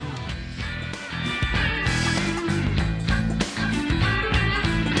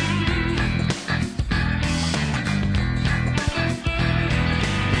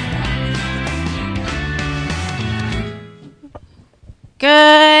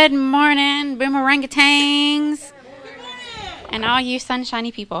Good morning, boomerangatangs, and all you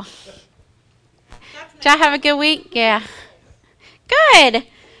sunshiny people. Did y'all have a good week? Yeah. Good.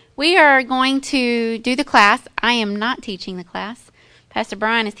 We are going to do the class. I am not teaching the class. Pastor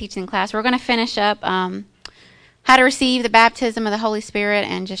Brian is teaching the class. We're going to finish up how to receive the baptism of the Holy Spirit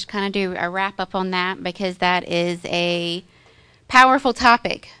and just kind of do a wrap up on that, because that is a powerful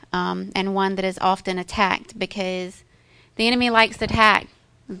topic and one that is often attacked, because the enemy likes to attack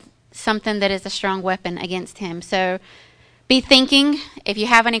something that is a strong weapon against him. So be thinking. If you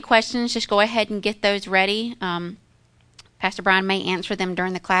have any questions, just go ahead and get those ready. Pastor Brian may answer them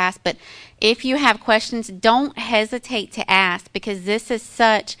during the class, but if you have questions, don't hesitate to ask, because this is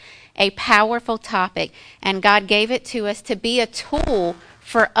such a powerful topic, and God gave it to us to be a tool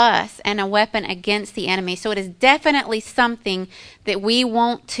for us and a weapon against the enemy. So it is definitely something that we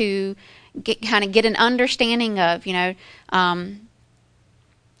want to get an understanding of.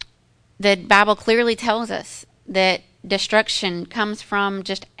 The Bible clearly tells us that destruction comes from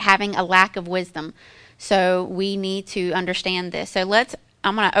just having a lack of wisdom. So we need to understand this. So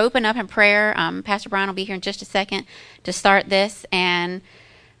I'm going to open up in prayer. Pastor Brian will be here in just a second to start this. And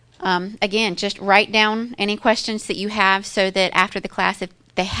again, just write down any questions that you have, so that after the class, if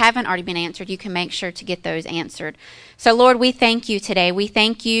they haven't already been answered, you can make sure to get those answered. So Lord, we thank you today. We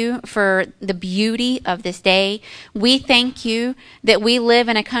thank you for the beauty of this day. We thank you that we live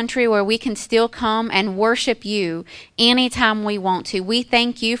in a country where we can still come and worship you anytime we want to. We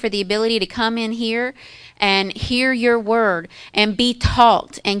thank you for the ability to come in here and hear your word and be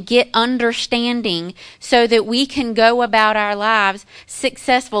taught and get understanding, so that we can go about our lives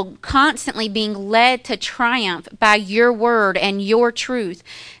successful, constantly being led to triumph by your word and your truth.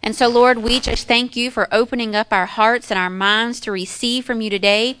 And so, Lord, we just thank you for opening up our hearts and our minds to receive from you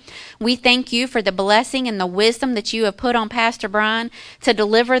today. We thank you for the blessing and the wisdom that you have put on Pastor Brian to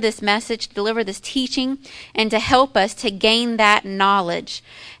deliver this message, to deliver this teaching, and to help us to gain that knowledge.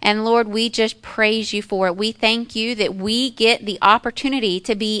 And Lord, we just praise you for it. We thank you that we get the opportunity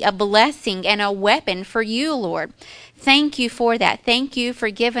to be a blessing and a weapon for you, Lord. Thank you for that. Thank you for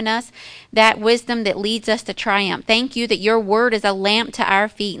giving us that wisdom that leads us to triumph. Thank you that your word is a lamp to our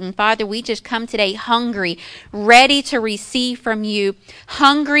feet. And Father, we just come today hungry, ready to receive from you,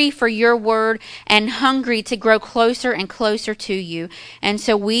 hungry for your word, and hungry to grow closer and closer to you. And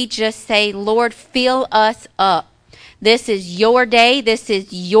so we just say, Lord, fill us up. This is your day. This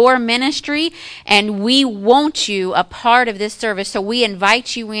is your ministry, and we want you a part of this service. So we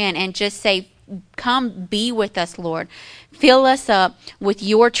invite you in and just say, come be with us, Lord. Fill us up with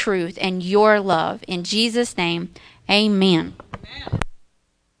your truth and your love. In Jesus' name, amen.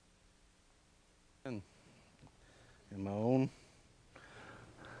 In my own.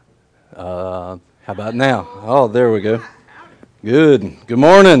 How about now? Oh, there we go. Good. Good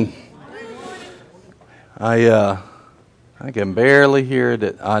morning. I can barely hear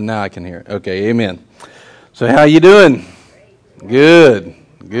it. Now I can hear it. Okay, amen. So how you doing? Good.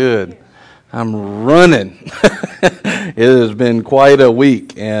 I'm running. It has been quite a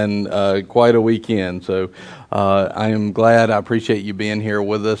week and quite a weekend. So I am glad. I appreciate you being here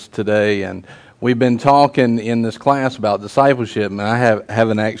with us today. And we've been talking in this class about discipleship, and I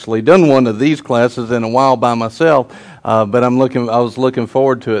haven't actually done one of these classes in a while by myself, but I was looking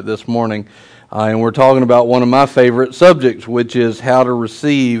forward to it this morning. And we're talking about one of my favorite subjects, which is how to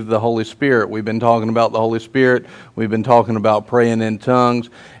receive the Holy Spirit. We've been talking about the Holy Spirit. We've been talking about praying in tongues.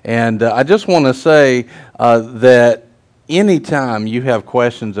 And I just want to say that anytime you have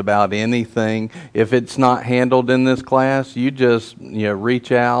questions about anything, if it's not handled in this class, you just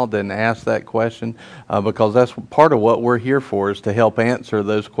reach out and ask that question, because that's part of what we're here for, is to help answer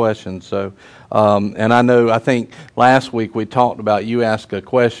those questions. So, and I think last week we talked about, you asked a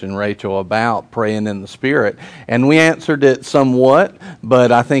question, Rachel, about praying in the Spirit, and we answered it somewhat,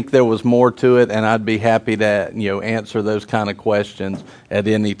 but I think there was more to it, and I'd be happy to answer those kind of questions at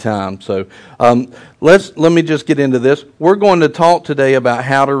any time. So let me just get into this. We're going to talk today about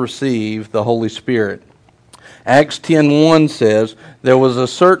how to receive the Holy Spirit. Acts 10:1 says, there was a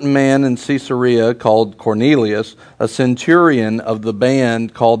certain man in Caesarea called Cornelius, a centurion of the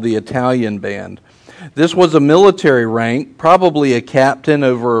band called the Italian band. This was a military rank, probably a captain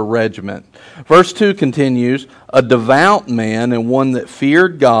over a regiment. Verse 2 continues, a devout man and one that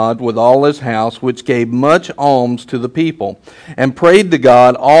feared God with all his house, which gave much alms to the people, and prayed to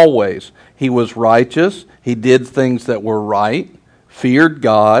God always. He was righteous, he did things that were right, feared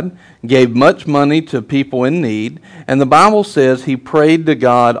God, gave much money to people in need, and the Bible says he prayed to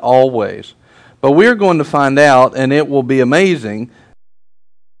God always. But we're going to find out, and it will be amazing,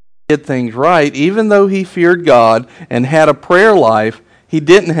 he did things right, even though he feared God and had a prayer life, he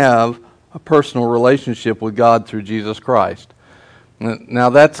didn't have a personal relationship with God through Jesus Christ. Now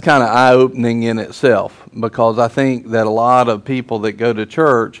that's kind of eye-opening in itself, because I think that a lot of people that go to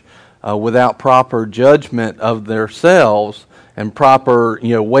church without proper judgment of themselves and proper,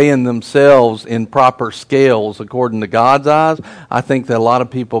 weighing themselves in proper scales according to God's eyes, I think that a lot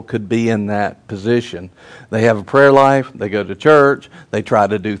of people could be in that position. They have a prayer life, they go to church, they try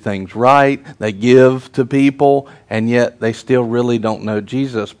to do things right, they give to people, and yet they still really don't know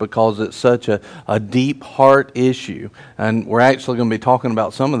Jesus because it's such a deep heart issue. And we're actually going to be talking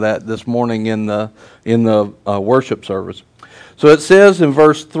about some of that this morning in the worship service. So it says in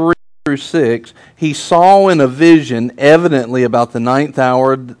verse 3 through 6, he saw in a vision, evidently about the 9th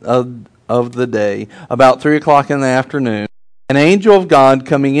hour of the day, about 3 o'clock in the afternoon, an angel of God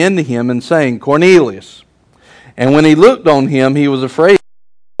coming into him and saying, Cornelius. And when he looked on him, he was afraid.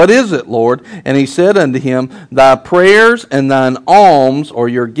 What is it, Lord? And he said unto him, Thy prayers and thine alms, or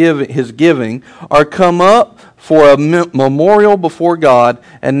his giving, are come up for a memorial before God,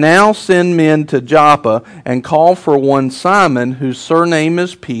 and now send men to Joppa, and call for one Simon, whose surname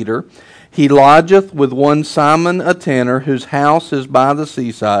is Peter. He lodgeth with one Simon a tanner, whose house is by the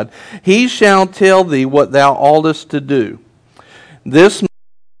seaside. He shall tell thee what thou oughtest to do. This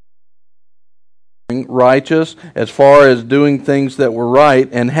righteous as far as doing things that were right,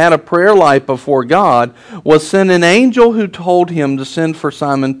 and had a prayer life before God, was sent an angel who told him to send for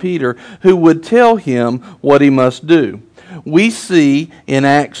Simon Peter, who would tell him what he must do. We see in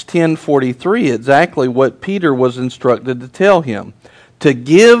Acts 10:43 exactly what Peter was instructed to tell him: to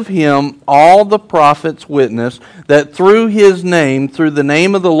give him all the prophets' witness that through his name, through the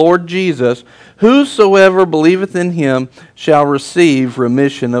name of the Lord Jesus, whosoever believeth in him shall receive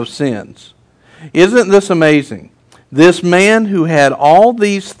remission of sins. Isn't this amazing? This man who had all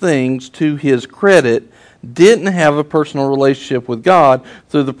these things to his credit didn't have a personal relationship with God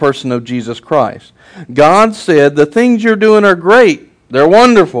through the person of Jesus Christ. God said, the things you're doing are great, they're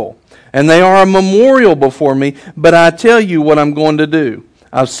wonderful, and they are a memorial before me, but I tell you what I'm going to do.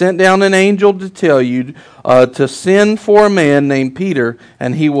 I've sent down an angel to tell you to send for a man named Peter,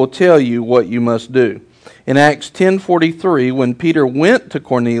 and he will tell you what you must do. In Acts 10:43, when Peter went to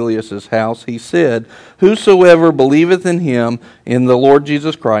Cornelius' house, he said, Whosoever believeth in him, in the Lord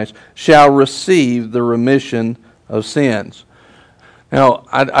Jesus Christ, shall receive the remission of sins. Now,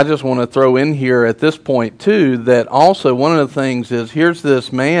 I just want to throw in here at this point, too, that also one of the things is, here's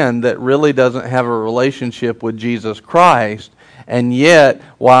this man that really doesn't have a relationship with Jesus Christ, and yet,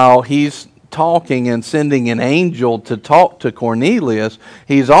 while he's talking and sending an angel to talk to Cornelius,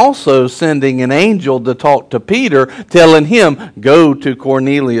 he's also sending an angel to talk to Peter, telling him, go to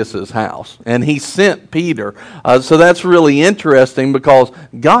Cornelius' house. And he sent Peter. So that's really interesting, because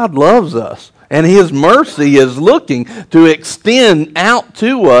God loves us. And his mercy is looking to extend out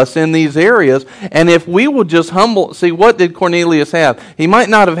to us in these areas. And if we will just see, what did Cornelius have? He might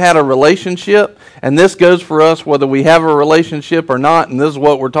not have had a relationship. And this goes for us whether we have a relationship or not. And this is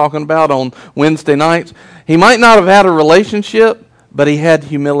what we're talking about on Wednesday nights. He might not have had a relationship, but he had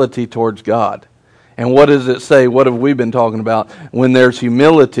humility towards God. And what does it say? What have we been talking about? When there's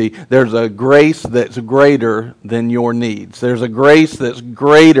humility, there's a grace that's greater than your needs. There's a grace that's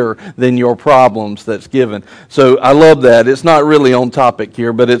greater than your problems that's given. So I love that. It's not really on topic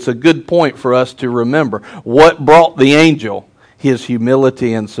here, but it's a good point for us to remember. What brought the angel? His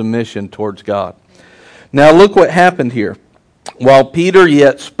humility and submission towards God. Now look what happened here. While Peter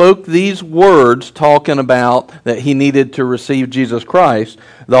yet spoke these words, talking about that he needed to receive Jesus Christ,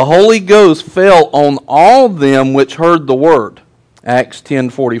 the Holy Ghost fell on all them which heard the word. Acts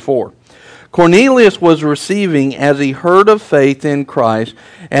 10:44. Cornelius was receiving as he heard of faith in Christ,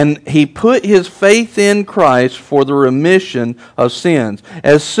 and he put his faith in Christ for the remission of sins.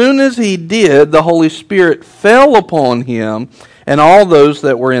 As soon as he did, the Holy Spirit fell upon him and all those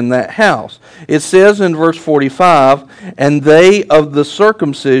that were in that house. It says in verse 45, and they of the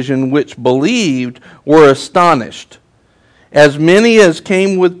circumcision which believed were astonished, as many as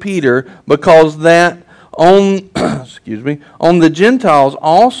came with Peter, because that on the Gentiles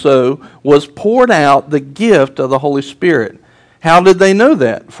also was poured out the gift of the Holy Spirit. How did they know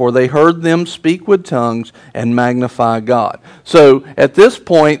that? For they heard them speak with tongues and magnify God. So at this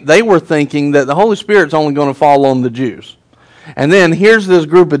point, they were thinking that the Holy Spirit's only going to fall on the Jews. And then here's this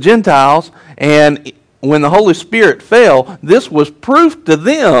group of Gentiles, and when the Holy Spirit fell, this was proof to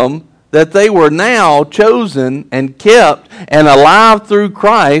them that they were now chosen and kept and alive through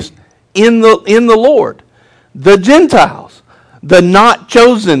Christ in the Lord. The Gentiles, the not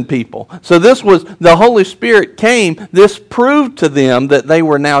chosen people. So this was, the Holy Spirit came, this proved to them that they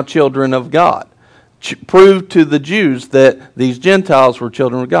were now children of God. proved to the Jews that these Gentiles were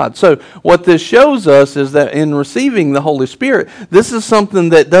children of God. So what this shows us is that in receiving the Holy Spirit, this is something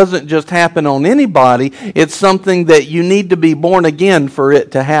that doesn't just happen on anybody. It's something that you need to be born again for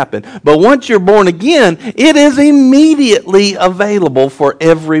it to happen. But once you're born again, it is immediately available for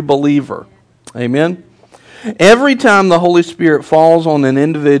every believer. Amen? Every time the Holy Spirit falls on an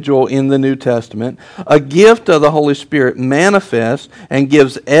individual in the New Testament, a gift of the Holy Spirit manifests and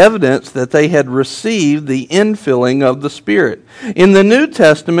gives evidence that they had received the infilling of the Spirit. In the New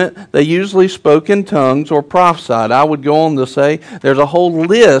Testament, they usually spoke in tongues or prophesied. I would go on to say there's a whole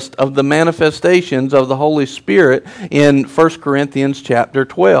list of the manifestations of the Holy Spirit in 1 Corinthians chapter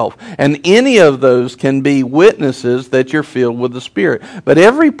 12. And any of those can be witnesses that you're filled with the Spirit. But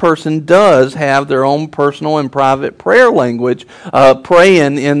every person does have their own personal and private prayer language,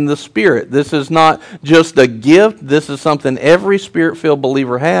 praying in the Spirit. This is not just a gift. This is something every Spirit-filled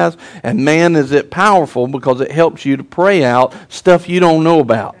believer has. And man, is it powerful because it helps you to pray out stuff you don't know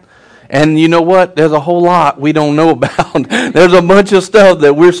about. And you know what? There's a whole lot we don't know about. There's a bunch of stuff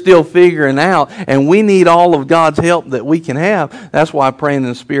that we're still figuring out, and we need all of God's help that we can have. That's why praying in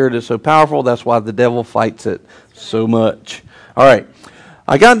the Spirit is so powerful. That's why the devil fights it so much. All right.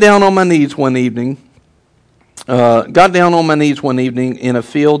 I got down on my knees one evening in a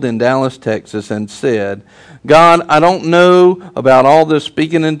field in Dallas, Texas, and said, God, I don't know about all this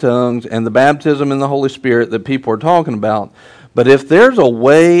speaking in tongues and the baptism in the Holy Spirit that people are talking about, but if there's a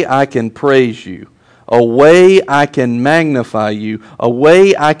way I can praise you, a way I can magnify you, a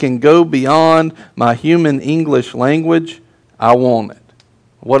way I can go beyond my human English language, I want it.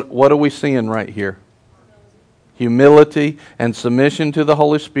 What are we seeing right here? Humility and submission to the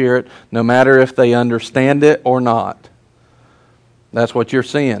Holy Spirit, no matter if they understand it or not. That's what you're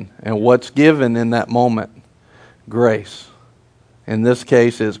seeing. And what's given in that moment? Grace. In this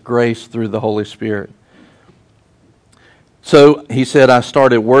case, it's grace through the Holy Spirit. So he said, I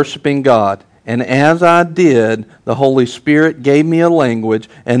started worshiping God. And as I did, the Holy Spirit gave me a language,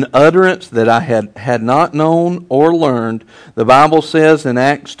 an utterance that I had not known or learned. The Bible says in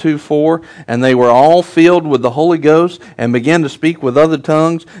Acts 2:4, and they were all filled with the Holy Ghost and began to speak with other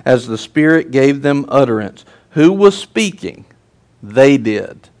tongues as the Spirit gave them utterance. Who was speaking? They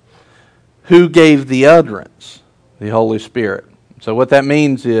did. Who gave the utterance? The Holy Spirit. So what that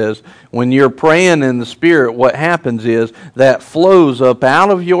means is when you're praying in the Spirit, what happens is that flows up out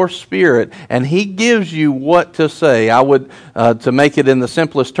of your spirit and He gives you what to say. I would, to make it in the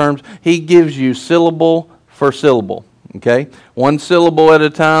simplest terms, He gives you syllable for syllable. Okay? One syllable at a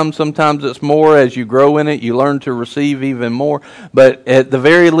time. Sometimes it's more. As you grow in it, you learn to receive even more. But at the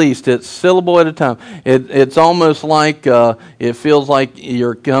very least, it's syllable at a time. It's almost like, it feels like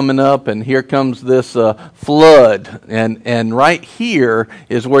you're coming up and here comes this flood. And right here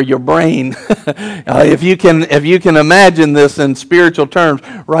is where your brain, if you can imagine this in spiritual terms,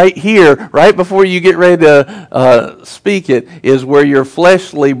 right here, right before you get ready to speak it, is where your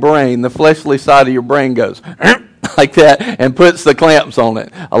fleshly brain, the fleshly side of your brain goes, like that, and puts the clamps on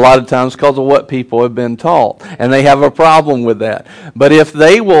it. A lot of times because of what people have been taught. And they have a problem with that. But if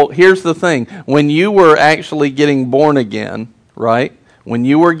they will, here's the thing. When you were actually getting born again, right? When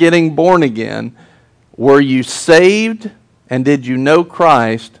you were getting born again, were you saved and did you know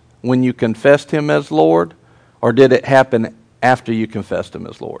Christ when you confessed Him as Lord? Or did it happen after you confessed Him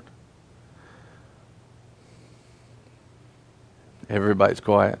as Lord? Everybody's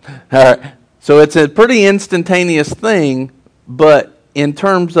quiet. All right. So it's a pretty instantaneous thing, but in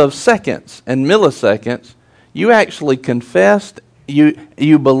terms of seconds and milliseconds, you actually confessed,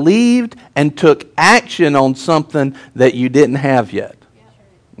 you believed, and took action on something that you didn't have yet.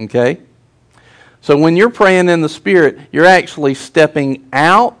 Okay? So when you're praying in the Spirit, you're actually stepping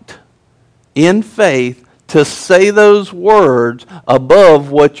out in faith to say those words above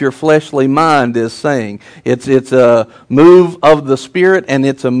what your fleshly mind is saying. It's a move of the Spirit and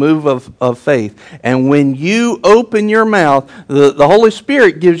it's a move of faith. And when you open your mouth, the Holy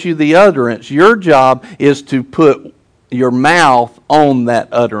Spirit gives you the utterance. Your job is to put your mouth on that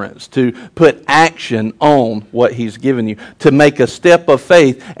utterance, to put action on what He's given you, to make a step of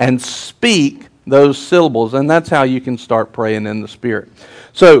faith and speak those syllables. And that's how you can start praying in the Spirit.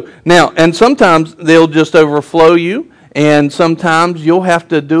 So now, and sometimes they'll just overflow you, and sometimes you'll have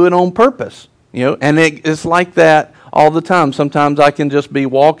to do it on purpose. And it's like that all the time. Sometimes I can just be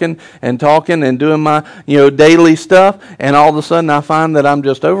walking and talking and doing my daily stuff, and all of a sudden I find that I'm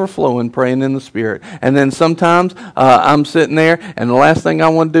just overflowing, praying in the Spirit. And then sometimes I'm sitting there, and the last thing I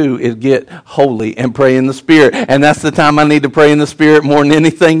want to do is get holy and pray in the Spirit. And that's the time I need to pray in the Spirit more than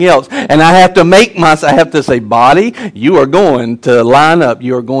anything else. And I have to say, body, you are going to line up.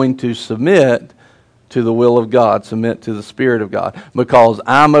 You are going to submit to the will of God, submit to the Spirit of God. Because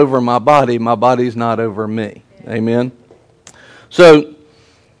I'm over my body's not over me. Amen? So,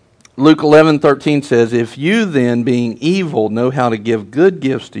 Luke 11:13 says, if you then, being evil, know how to give good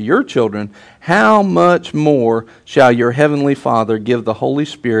gifts to your children, how much more shall your heavenly Father give the Holy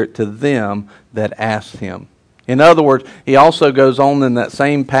Spirit to them that ask Him? In other words, he also goes on in that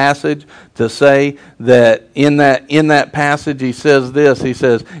same passage to say that in that passage he says this. He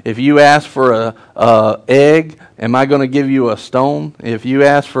says, if you ask for a egg, am I going to give you a stone? If you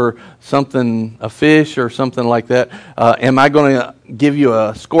ask for something, a fish or something like that, am I going to give you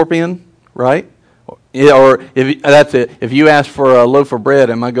a scorpion? Right? Or that's it. If you ask for a loaf of bread,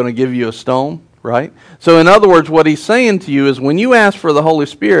 am I going to give you a stone? Right? So in other words, what he's saying to you is when you ask for the Holy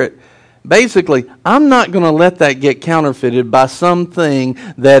Spirit, basically, I'm not going to let that get counterfeited by something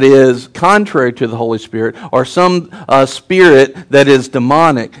that is contrary to the Holy Spirit or some spirit that is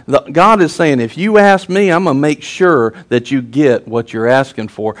demonic. God is saying, if you ask me, I'm going to make sure that you get what you're asking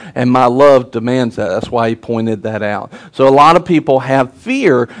for. And my love demands that. That's why he pointed that out. So a lot of people have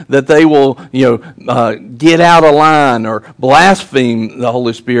fear that they will, get out of line or blaspheme the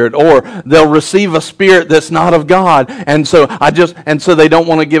Holy Spirit, or they'll receive a spirit that's not of God. And so they don't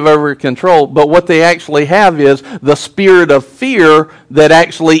want to give over control. But what they actually have is the spirit of fear that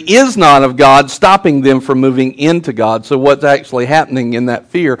actually is not of God, stopping them from moving into God. So what's actually happening in that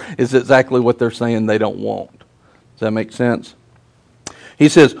fear is exactly what they're saying they don't want. Does that make sense? He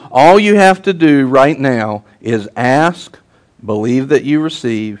says, all you have to do right now is ask, believe that you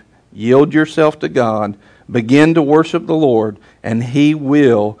receive, yield yourself to God, begin to worship the Lord, and He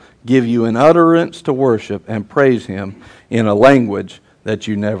will give you an utterance to worship and praise Him in a language that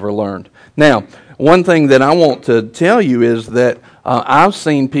you never learned. Now, one thing that I want to tell you is that I've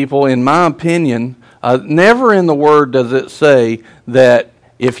seen people, in my opinion, never in the Word does it say that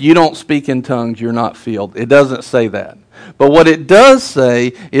if you don't speak in tongues, you're not filled. It doesn't say that. But what it does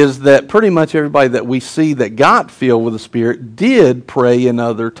say is that pretty much everybody that we see that got filled with the Spirit did pray in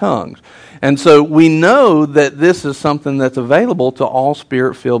other tongues. And so we know that this is something that's available to all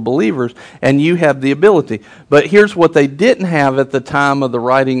Spirit-filled believers, and you have the ability. But here's what they didn't have at the time of the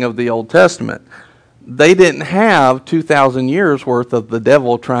writing of the Old Testament. They didn't have 2,000 years worth of the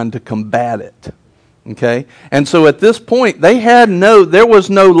devil trying to combat it. Okay? And so at this point, there was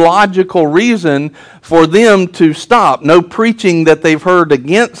no logical reason for them to stop. No preaching that they've heard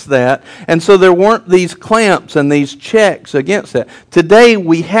against that. And so there weren't these clamps and these checks against that. Today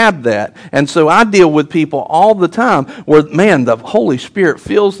we have that. And so I deal with people all the time where, man, the Holy Spirit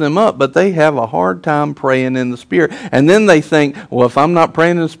fills them up, but they have a hard time praying in the Spirit. And then they think, well, if I'm not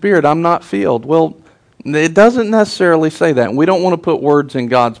praying in the Spirit, I'm not filled. Well, it doesn't necessarily say that. We don't want to put words in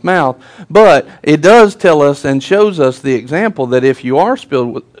God's mouth, but it does tell us and shows us the example that if you are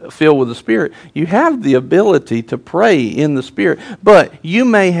filled with the Spirit, you have the ability to pray in the Spirit. But you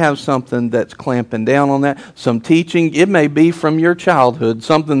may have something that's clamping down on that, some teaching. It may be from your childhood,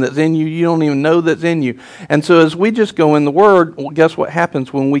 something that's in you you don't even know that's in you. And so as we just go in the Word, well, guess what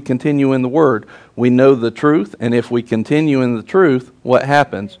happens when we continue in the Word? We know the truth, and if we continue in the truth, what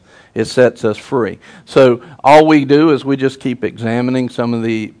happens? It sets us free. So all we do is we just keep examining some of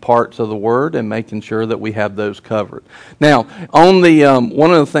the parts of the Word and making sure that we have those covered. Now, on the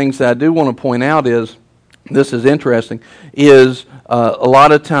one of the things that I do want to point out is, this is interesting, is a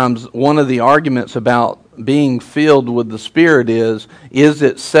lot of times one of the arguments about being filled with the Spirit is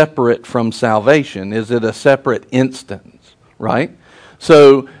it separate from salvation? Is it a separate instance, right?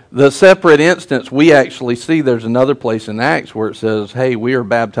 So the separate instance, we actually see there's another place in Acts where it says, hey, we are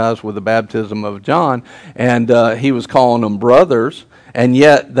baptized with the baptism of John, and he was calling them brothers, and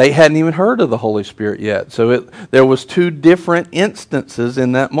yet they hadn't even heard of the Holy Spirit yet. So there was two different instances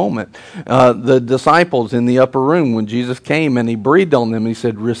in that moment. The disciples in the upper room, when Jesus came and he breathed on them, he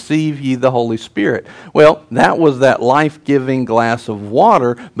said, receive ye the Holy Spirit. Well, that was that life-giving glass of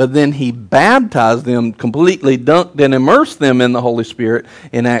water, but then he baptized them, completely dunked and immersed them in the Holy Spirit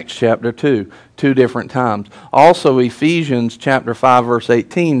in Acts chapter 2. Two different times. Also, Ephesians chapter 5, verse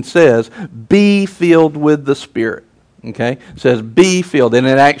 18 says, be filled with the Spirit. Okay? It says be filled, and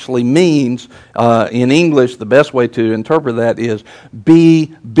it actually means, in English, the best way to interpret that is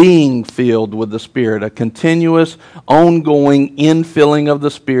being filled with the Spirit, a continuous, ongoing infilling of the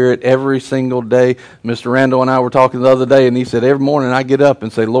Spirit every single day. Mr. Randall and I were talking the other day, and he said, every morning I get up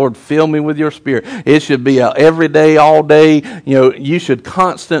and say, Lord, fill me with your Spirit. It should be every day, all day. You should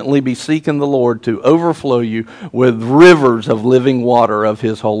constantly be seeking the Lord to overflow you with rivers of living water of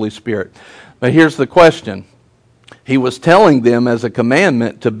His Holy Spirit. But here's the question. He was telling them as a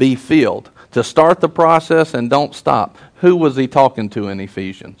commandment to be filled, to start the process and don't stop. Who was he talking to in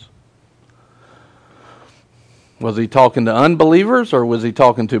Ephesians? Was he talking to unbelievers or was he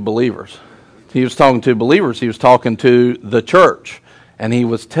talking to believers? He was talking to believers. He was talking to the church. And he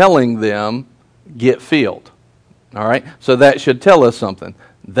was telling them, get filled. All right? So that should tell us something.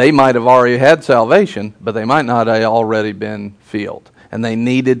 They might have already had salvation, but they might not have already been filled. And they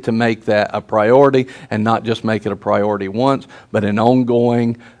needed to make that a priority and not just make it a priority once, but an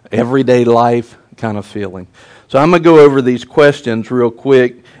ongoing, everyday life kind of feeling. So I'm going to go over these questions real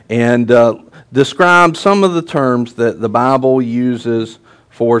quick and describe some of the terms that the Bible uses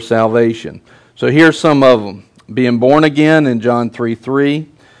for salvation. So here's some of them. Being born again in John 3:3,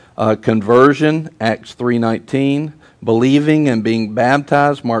 conversion, Acts 3:19, believing and being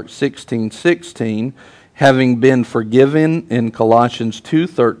baptized, Mark 16:16, having been forgiven in Colossians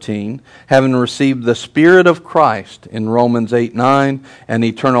 2:13, having received the Spirit of Christ in Romans 8:9, and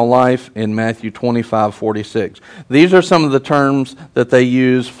eternal life in Matthew 25:46. These are some of the terms that they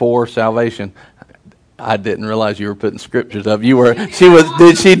use for salvation. I didn't realize you were putting scriptures up. You were.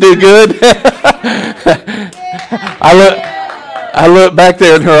 Did she do good? I looked back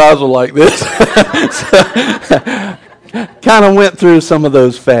there and her eyes were like this. Kind of went through some of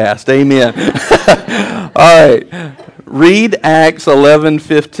those fast. Amen. All right. Read Acts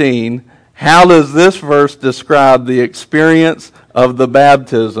 11:15. How does this verse describe the experience of the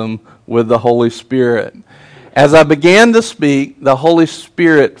baptism with the Holy Spirit? As I began to speak, the Holy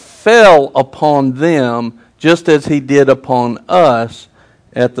Spirit fell upon them just as he did upon us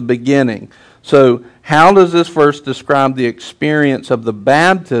at the beginning. So, how does this verse describe the experience of the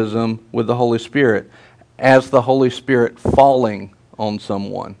baptism with the Holy Spirit? As the Holy Spirit falling on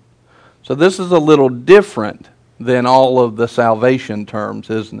someone. So this is a little different than all of the salvation terms,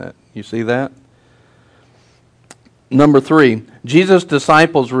 isn't it? You see that? Number 3, Jesus'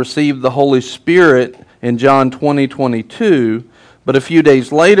 disciples received the Holy Spirit in John 20:22, but a few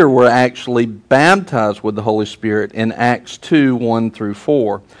days later were actually baptized with the Holy Spirit in Acts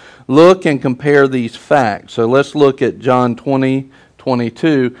 2:1-4. Look and compare these facts. So let's look at John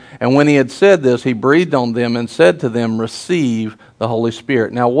 20:22. And when he had said this, he breathed on them and said to them, receive the Holy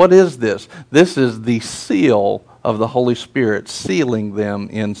Spirit. Now what is this? This is the seal of the Holy Spirit, sealing them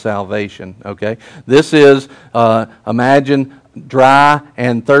in salvation. Okay? This is, imagine dry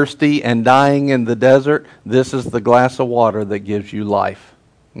and thirsty and dying in the desert. This is the glass of water that gives you life.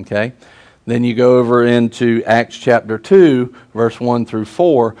 Okay? Then you go over into Acts chapter 2, verse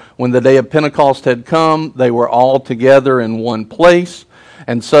 1-4. When the day of Pentecost had come, they were all together in one place.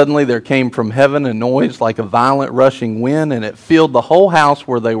 And suddenly there came from heaven a noise like a violent rushing wind, and it filled the whole house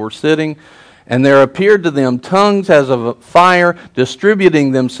where they were sitting. And there appeared to them tongues as of fire,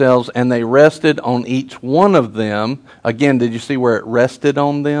 distributing themselves, and they rested on each one of them. Again, did you see where it rested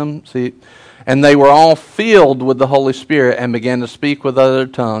on them? See? And they were all filled with the Holy Spirit and began to speak with other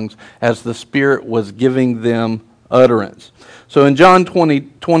tongues as the Spirit was giving them utterance. So in John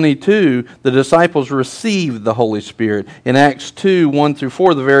 20:22, the disciples received the Holy Spirit. In Acts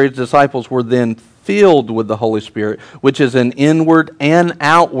 2:1-4, the various disciples were then filled with the Holy Spirit, which is an inward and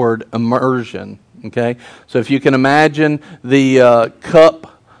outward immersion. Okay? So if you can imagine the cup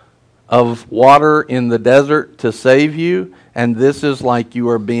of water in the desert to save you, and this is like you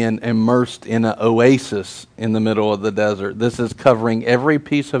are being immersed in an oasis in the middle of the desert. This is covering every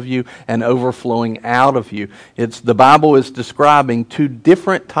piece of you and overflowing out of you. The Bible is describing two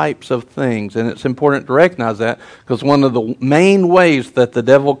different types of things, and it's important to recognize that because one of the main ways that the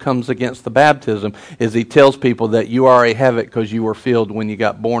devil comes against the baptism is he tells people that you already have it because you were filled when you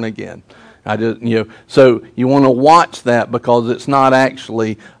got born again. So you want to watch that because it's not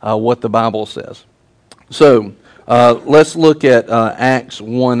actually what the Bible says. So let's look at Acts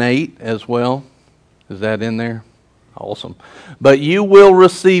 1:8 as well. Is that in there? Awesome. But you will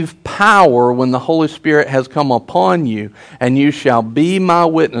receive power when the Holy Spirit has come upon you, and you shall be my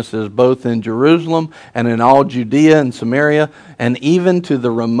witnesses both in Jerusalem and in all Judea and Samaria, and even to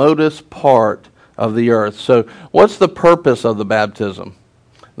the remotest part of the earth. So what's the purpose of the baptism?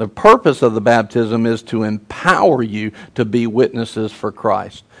 The purpose of the baptism is to empower you to be witnesses for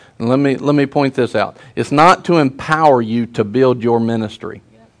Christ. And let me point this out. It's not to empower you to build your ministry.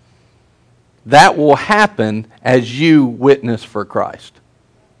 That will happen as you witness for Christ.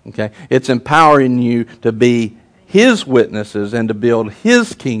 Okay? It's empowering you to be His witnesses and to build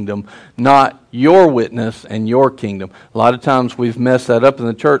His kingdom, not your witness and your kingdom. A lot of times we've messed that up in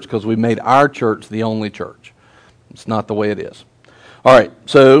the church because we made our church the only church. It's not the way it is. All right,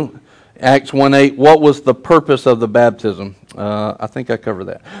 so Acts 1:8, what was the purpose of the baptism? I think I covered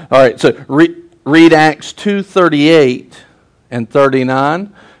that. All right, so read Acts 2:38 and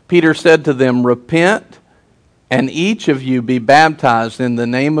 39. Peter said to them, repent and each of you be baptized in the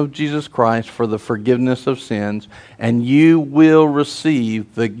name of Jesus Christ for the forgiveness of sins, and you will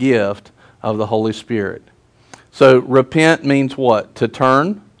receive the gift of the Holy Spirit. So repent means what? To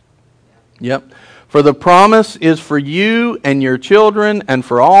turn? Yep. For the promise is for you and your children and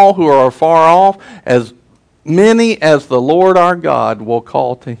for all who are far off, as many as the Lord our God will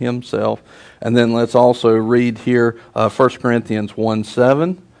call to himself. And then let's also read here 1 Corinthians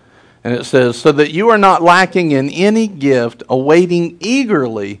 1:7. And it says, so that you are not lacking in any gift, awaiting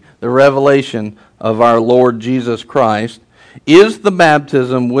eagerly the revelation of our Lord Jesus Christ, is the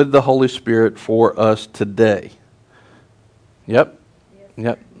baptism with the Holy Spirit for us today. Yep.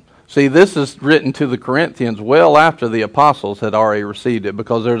 See, this is written to the Corinthians well after the apostles had already received it,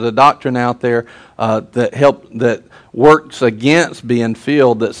 because there's a doctrine out there that works against being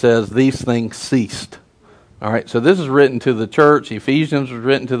filled that says these things ceased. All right, so this is written to the church. Ephesians was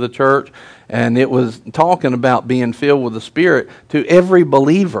written to the church, and it was talking about being filled with the Spirit to every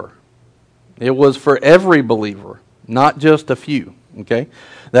believer. It was for every believer, not just a few. Okay,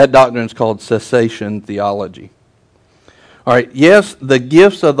 that doctrine is called cessation theology. All right, yes, the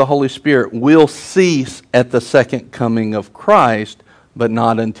gifts of the Holy Spirit will cease at the second coming of Christ, but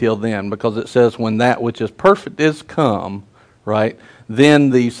not until then, because it says when that which is perfect is come, right, then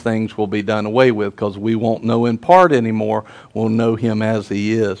these things will be done away with, because we won't know in part anymore. We'll know him as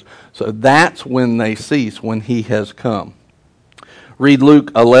he is. So that's when they cease, when he has come. Read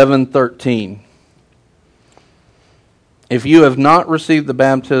Luke 11:13. If you have not received the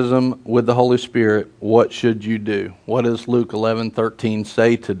baptism with the Holy Spirit, what should you do? What does Luke 11:13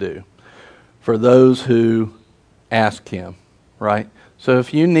 say to do? For those who ask him, right? So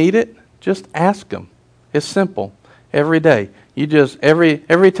if you need it, just ask him. It's simple. Every day. You just,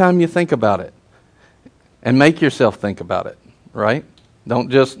 every time you think about it, and make yourself think about it, right? Don't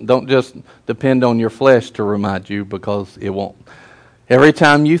just depend on your flesh to remind you, because it won't. Every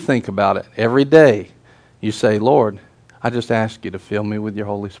time you think about it, every day, you say, Lord, I just ask you to fill me with your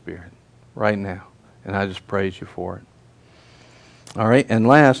Holy Spirit right now. And I just praise you for it. All right, and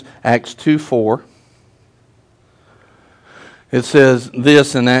last, Acts 2:4. It says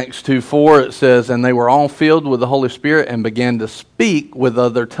this in Acts 2:4. It says, and they were all filled with the Holy Spirit and began to speak with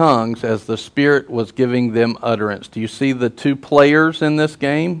other tongues as the Spirit was giving them utterance. Do you see the two players in this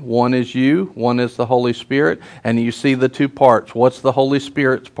game? One is you, one is the Holy Spirit. And you see the two parts. What's the Holy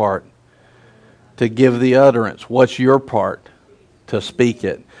Spirit's part? To give the utterance. What's your part? To speak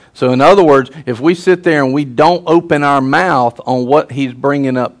it. So in other words, if we sit there and we don't open our mouth on what he's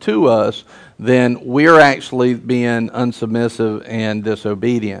bringing up to us, then we're actually being unsubmissive and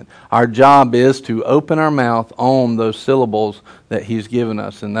disobedient. Our job is to open our mouth on those syllables that he's given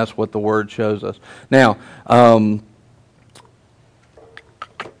us, and that's what the word shows us. Now, I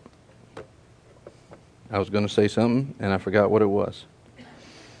was going to say something, and I forgot what it was.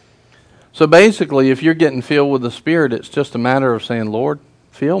 So basically, if you're getting filled with the Spirit, it's just a matter of saying, Lord,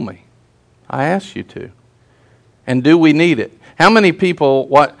 fill me. I ask you to. And do we need it? How many people,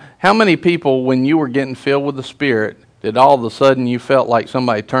 when you were getting filled with the Spirit, did all of a sudden you felt like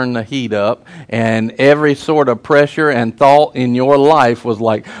somebody turned the heat up, and every sort of pressure and thought in your life was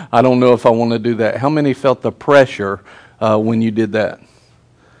like, I don't know if I want to do that. How many felt the pressure when you did that?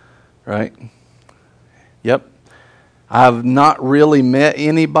 Right? Yep. I've not really met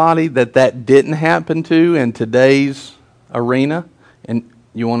anybody that didn't happen to in today's arena. And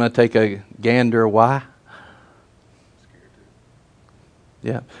you want to take a gander why?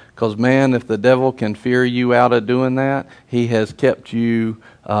 Yeah, because man, if the devil can fear you out of doing that, he has kept you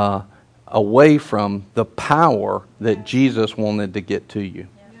away from the power that Jesus wanted to get to you,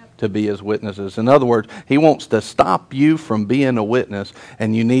 to be his witnesses. In other words, he wants to stop you from being a witness,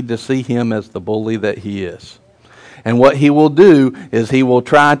 and you need to see him as the bully that he is. And what he will do is he will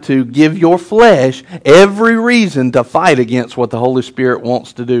try to give your flesh every reason to fight against what the Holy Spirit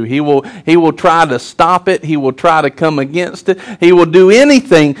wants to do. He will try to stop it. He will try to come against it. He will do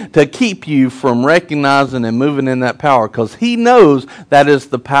anything to keep you from recognizing and moving in that power, because he knows that is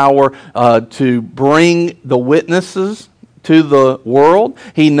the power to bring the witnesses to the world.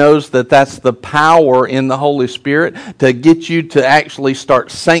 He knows that that's the power in the Holy Spirit to get you to actually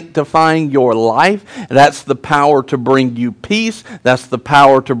start sanctifying your life. That's the power to bring you peace. That's the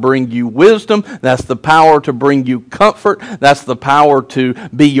power to bring you wisdom. That's the power to bring you comfort. That's the power to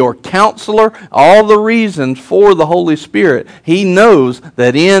be your counselor. All the reasons for the Holy Spirit. He knows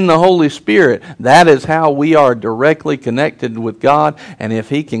that in the Holy Spirit, that is how we are directly connected with God. And if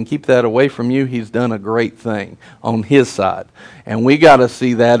he can keep that away from you, he's done a great thing on his side. And we got to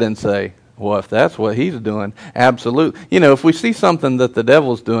see that and say, well, if that's what he's doing, absolutely. You know, if we see something that the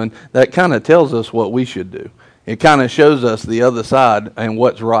devil's doing, that kind of tells us what we should do. It kind of shows us the other side and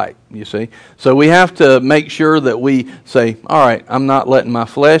what's right, you see. So we have to make sure that we say, all right, I'm not letting my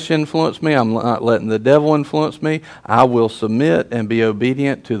flesh influence me. I'm not letting the devil influence me. I will submit and be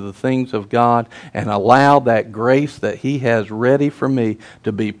obedient to the things of God and allow that grace that He has ready for me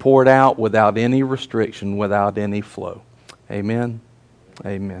to be poured out without any restriction, without any flow. Amen?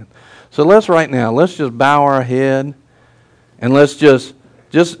 Amen. So let's just bow our head and let's just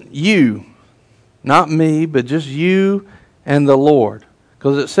you, not me, but just you and the Lord.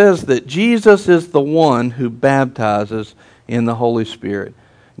 Because it says that Jesus is the one who baptizes in the Holy Spirit.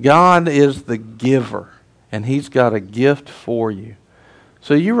 God is the giver, and He's got a gift for you.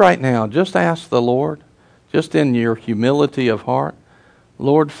 So you right now, just ask the Lord, just in your humility of heart,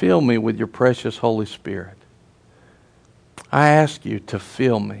 Lord, fill me with your precious Holy Spirit. I ask you to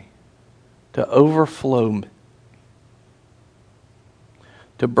fill me, to overflow me,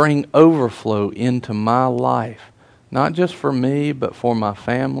 to bring overflow into my life, not just for me, but for my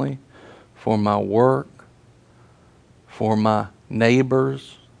family, for my work, for my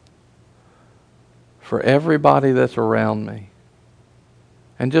neighbors, for everybody that's around me.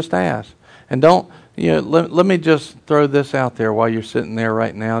 And just ask. And don't, let me just throw this out there while you're sitting there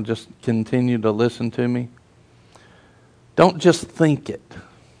right now. Just continue to listen to me. Don't just think it.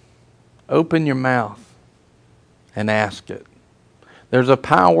 Open your mouth and ask it. There's a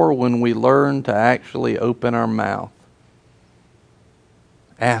power when we learn to actually open our mouth.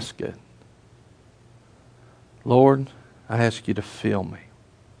 Ask it. Lord, I ask you to fill me.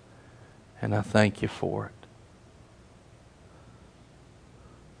 And I thank you for it.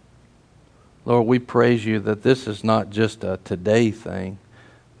 Lord, we praise you that this is not just a today thing.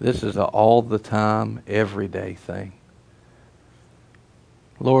 This is an all the time, everyday thing.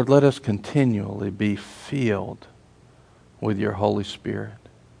 Lord, let us continually be filled with your Holy Spirit.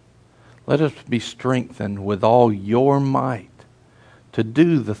 Let us be strengthened with all your might to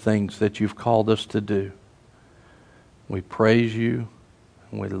do the things that you've called us to do. We praise you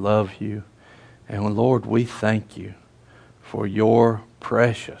and we love you. And Lord, we thank you for your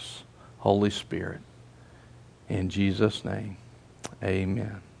precious Holy Spirit. In Jesus' name,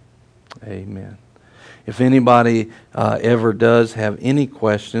 amen. Amen. If anybody ever does have any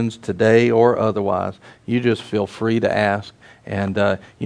questions today or otherwise, you just feel free to ask. And